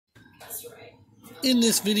In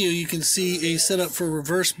this video you can see a setup for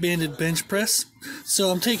reverse banded bench press. So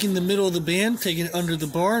I'm taking the middle of the band, taking it under the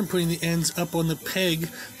bar, and putting the ends up on the peg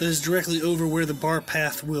that is directly over where the bar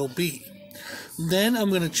path will be. Then I'm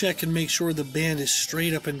going to check and make sure the band is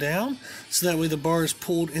straight up and down, so that way the bar is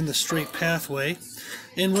pulled in the straight pathway.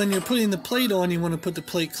 And when you're putting the plate on, you want to put the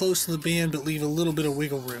plate close to the band but leave a little bit of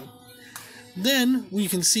wiggle room. Then we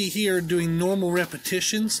can see here doing normal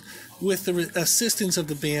repetitions with the assistance of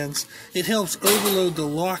the bands. It helps overload the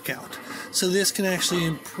lockout. So this can actually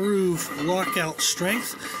improve lockout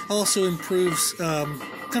strength. Also improves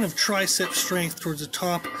kind of tricep strength towards the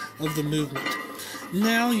top of the movement.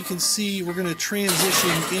 Now you can see we're going to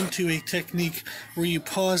transition into a technique where you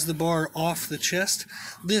pause the bar off the chest.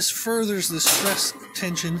 This furthers the stress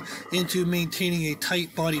tension into maintaining a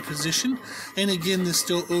tight body position, and again this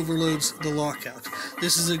still overloads the lockout.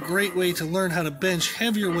 This is a great way to learn how to bench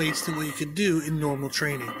heavier weights than what you could do in normal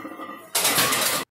training.